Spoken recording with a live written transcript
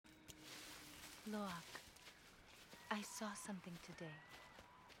Loak, I saw something today.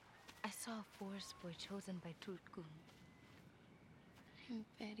 I saw a forest boy chosen by Turkun. I'm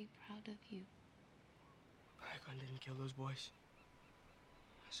very proud of you. Paragon didn't kill those boys.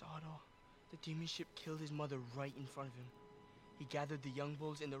 I saw it all. The demon ship killed his mother right in front of him. He gathered the young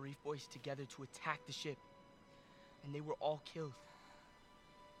bulls and the reef boys together to attack the ship. And they were all killed.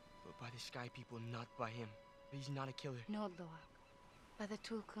 But by the sky people, not by him. He's not a killer. No, Loak. By the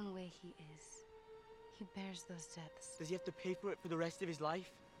Tulkun way he is. He bears those deaths. Does he have to pay for it for the rest of his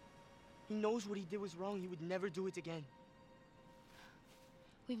life? He knows what he did was wrong. He would never do it again.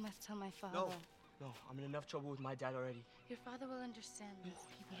 We must tell my father. No, I'm in enough trouble with my dad already. Your father will understand this.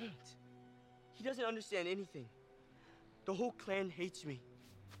 No, he won't. He doesn't understand anything. The whole clan hates me.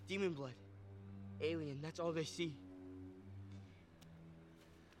 Demon blood. Alien, that's all they see.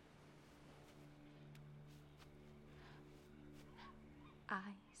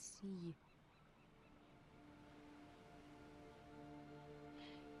 I see you.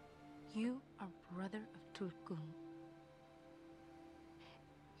 You are brother of Turkun.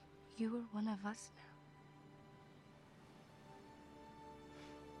 You are one of us now.